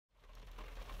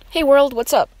Hey world,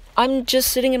 what's up? I'm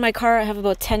just sitting in my car. I have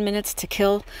about 10 minutes to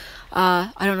kill. I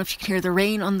don't know if you can hear the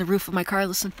rain on the roof of my car.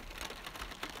 Listen.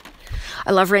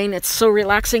 I love rain. It's so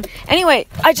relaxing. Anyway,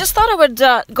 I just thought I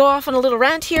would go off on a little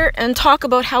rant here and talk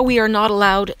about how we are not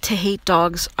allowed to hate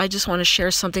dogs. I just want to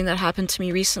share something that happened to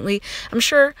me recently. I'm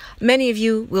sure many of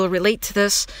you will relate to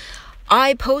this.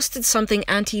 I posted something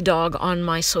anti-dog on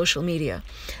my social media,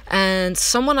 and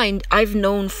someone I've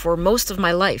known for most of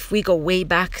my life, we go way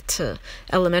back to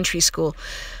elementary school,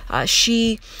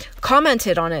 she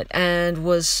commented on it and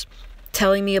was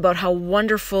telling me about how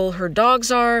wonderful her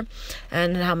dogs are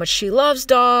and how much she loves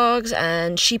dogs,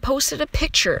 and she posted a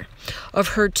picture of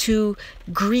her two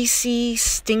greasy,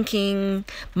 stinking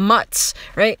mutts,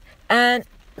 right? And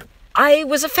I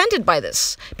was offended by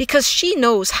this because she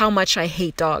knows how much I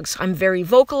hate dogs. I'm very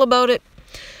vocal about it.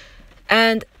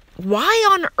 And why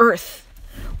on earth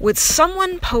would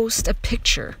someone post a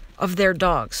picture of their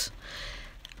dogs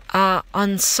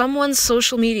on someone's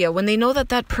social media when they know that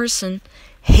that person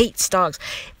hates dogs?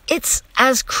 It's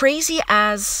as crazy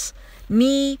as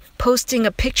me posting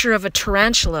a picture of a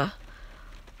tarantula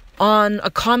on a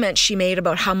comment she made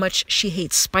about how much she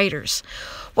hates spiders.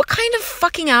 What kind of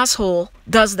fucking asshole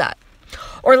does that?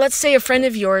 Or let's say a friend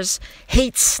of yours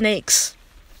hates snakes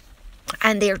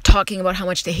and they're talking about how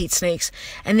much they hate snakes,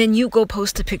 and then you go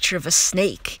post a picture of a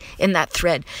snake in that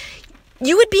thread.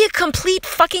 You would be a complete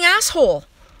fucking asshole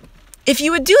if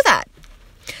you would do that.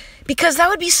 Because that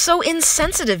would be so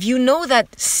insensitive. You know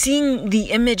that seeing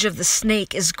the image of the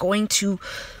snake is going to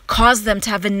cause them to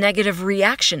have a negative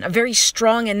reaction, a very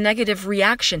strong and negative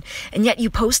reaction, and yet you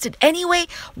post it anyway.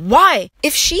 Why?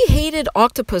 If she hated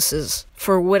octopuses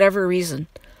for whatever reason,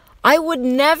 I would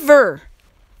never,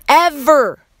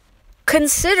 ever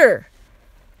consider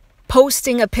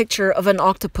posting a picture of an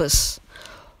octopus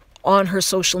on her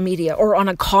social media or on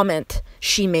a comment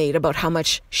she made about how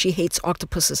much she hates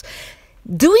octopuses.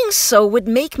 Doing so would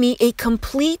make me a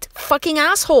complete fucking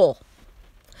asshole.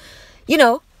 You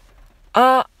know,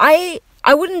 I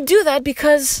wouldn't do that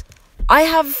because I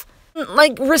have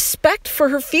respect for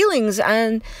her feelings,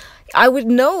 and I would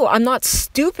know I'm not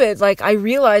stupid. I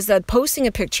realize that posting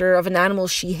a picture of an animal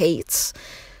she hates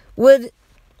would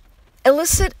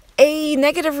elicit a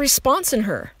negative response in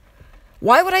her.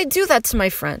 Why would I do that to my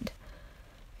friend?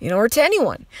 Or to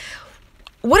anyone?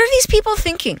 What are these people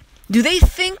thinking? Do they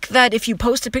think that if you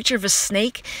post a picture of a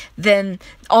snake, then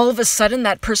all of a sudden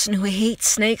that person who hates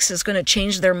snakes is going to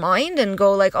change their mind and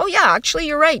go oh yeah, actually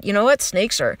you're right. You know what?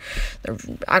 They're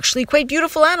actually quite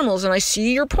beautiful animals, and I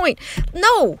see your point.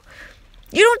 No,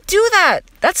 you don't do that.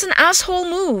 That's an asshole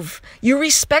move. You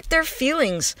respect their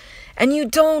feelings, and you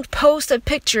don't post a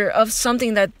picture of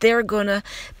something that they're going to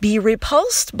be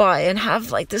repulsed by and have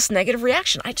this negative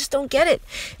reaction. I just don't get it.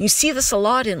 You see this a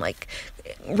lot in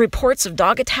reports of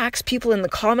dog attacks, people in the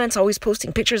comments always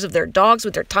posting pictures of their dogs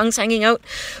with their tongues hanging out,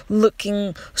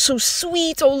 looking so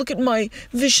sweet. Oh, look at my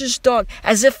vicious dog.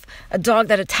 As if a dog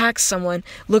that attacks someone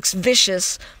looks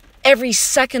vicious every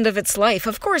second of its life.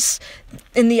 Of course,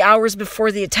 in the hours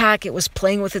before the attack, it was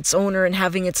playing with its owner and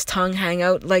having its tongue hang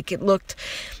out like it looked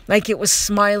like it was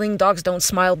smiling. Dogs don't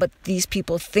smile, but these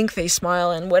people think they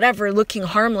smile and whatever, looking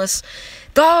harmless.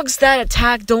 Dogs that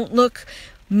attack don't look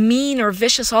mean or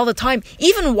vicious all the time,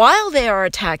 even while they are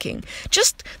attacking.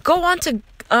 Just go on to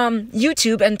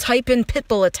YouTube and type in pit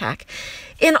bull attack.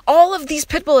 In all of these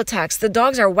pit bull attacks, the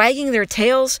dogs are wagging their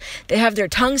tails, they have their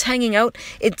tongues hanging out.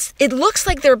 It looks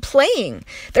like they're playing.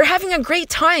 They're having a great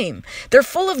time. They're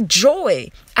full of joy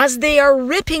as they are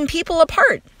ripping people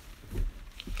apart.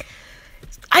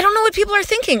 I don't know what people are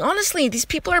thinking. Honestly, these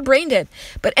people are brain dead.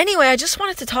 But anyway, I just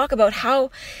wanted to talk about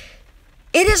how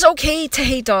it is okay to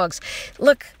hate dogs.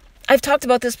 Look, I've talked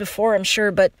about this before, I'm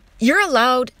sure, but you're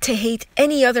allowed to hate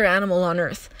any other animal on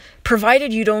earth,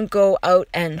 provided you don't go out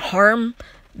and harm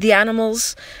the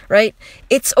animals, right?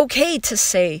 It's okay to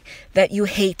say that you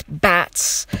hate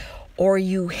bats, or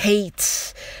you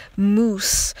hate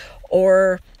moose,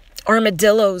 or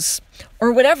armadillos,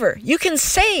 or whatever. You can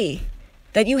say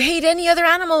that you hate any other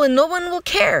animal and no one will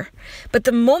care. But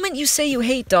the moment you say you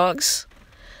hate dogs,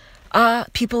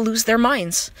 people lose their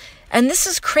minds. And this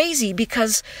is crazy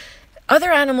because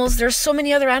other animals, there's so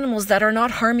many other animals that are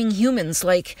not harming humans,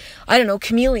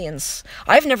 chameleons.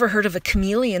 I've never heard of a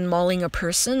chameleon mauling a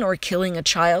person or killing a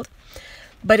child.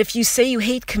 But if you say you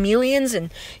hate chameleons and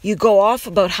you go off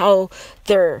about how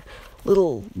their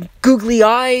little googly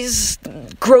eyes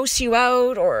gross you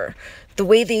out, or the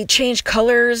way they change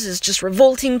colors is just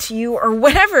revolting to you, or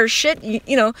whatever shit,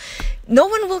 no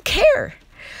one will care.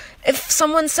 If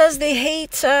someone says they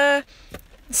hate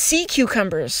sea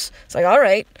cucumbers, it's all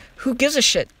right, who gives a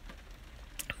shit?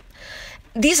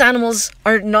 these animals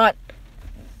are not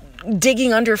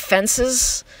digging under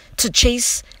fences to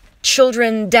chase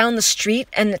children down the street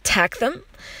and attack them.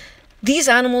 These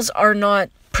animals are not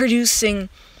producing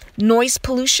noise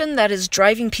pollution that is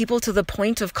driving people to the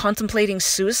point of contemplating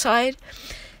suicide.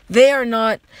 They are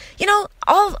not,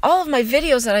 all of my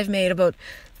videos that I've made about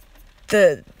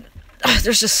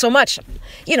there's just so much,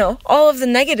 all of the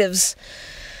negatives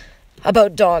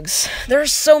about dogs. There are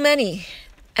so many,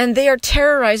 and they are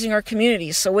terrorizing our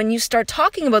communities. So when you start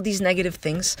talking about these negative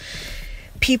things,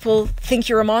 people think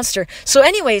you're a monster. So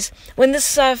anyways, when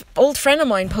this old friend of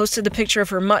mine posted the picture of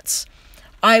her mutts,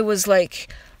 I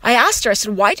asked her, I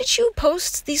said, why did you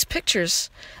post these pictures?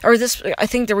 Or I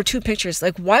think there were 2 pictures.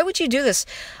 Like, why would you do this?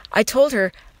 I told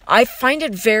her, I find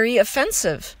it very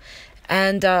offensive.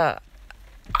 And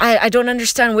I don't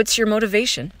understand. What's your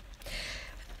motivation?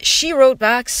 She wrote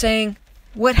back saying,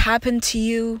 what happened to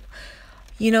you?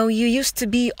 You used to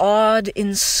be odd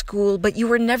in school, but you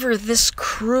were never this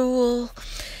cruel.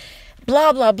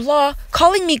 Blah, blah, blah.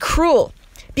 Calling me cruel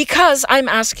because I'm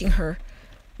asking her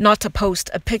not to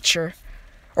post a picture.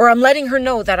 Or I'm letting her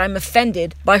know that I'm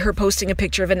offended by her posting a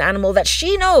picture of an animal that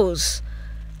she knows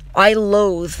I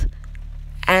loathe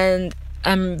and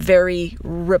am very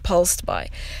repulsed by.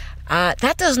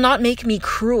 That does not make me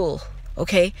cruel,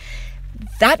 okay?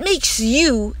 That makes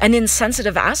you an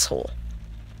insensitive asshole.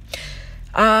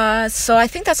 So I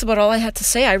think that's about all I had to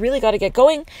say. I really got to get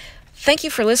going. Thank you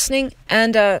for listening,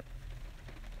 and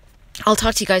I'll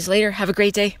talk to you guys later. Have a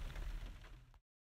great day.